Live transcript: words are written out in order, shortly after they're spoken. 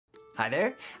Hi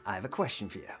there, I have a question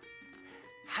for you.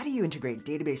 How do you integrate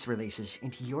database releases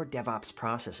into your DevOps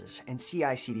processes and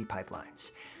CI/CD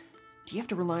pipelines? Do you have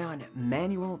to rely on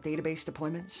manual database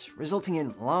deployments, resulting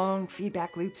in long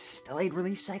feedback loops, delayed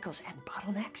release cycles, and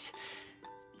bottlenecks?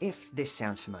 If this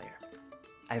sounds familiar,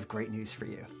 I have great news for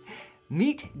you.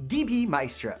 Meet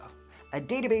DBmaestro, a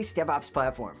database DevOps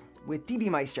platform. With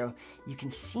DBmaestro, you can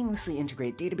seamlessly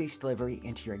integrate database delivery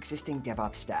into your existing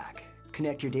DevOps stack.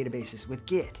 Connect your databases with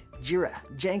Git, Jira,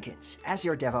 Jenkins,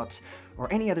 Azure DevOps,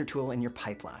 or any other tool in your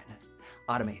pipeline.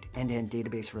 Automate end-to-end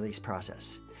database release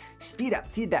process. Speed up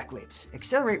feedback loops,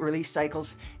 accelerate release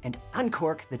cycles, and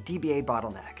uncork the DBA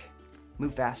bottleneck.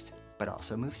 Move fast, but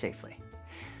also move safely.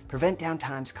 Prevent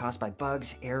downtimes caused by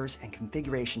bugs, errors, and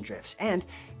configuration drifts, and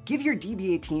give your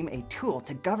DBA team a tool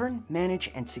to govern,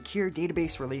 manage, and secure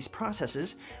database release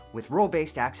processes with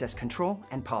role-based access control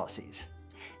and policies.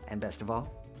 And best of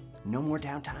all, no more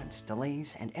downtimes,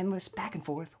 delays, and endless back and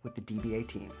forth with the DBA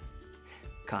team.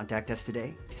 Contact us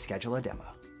today to schedule a demo.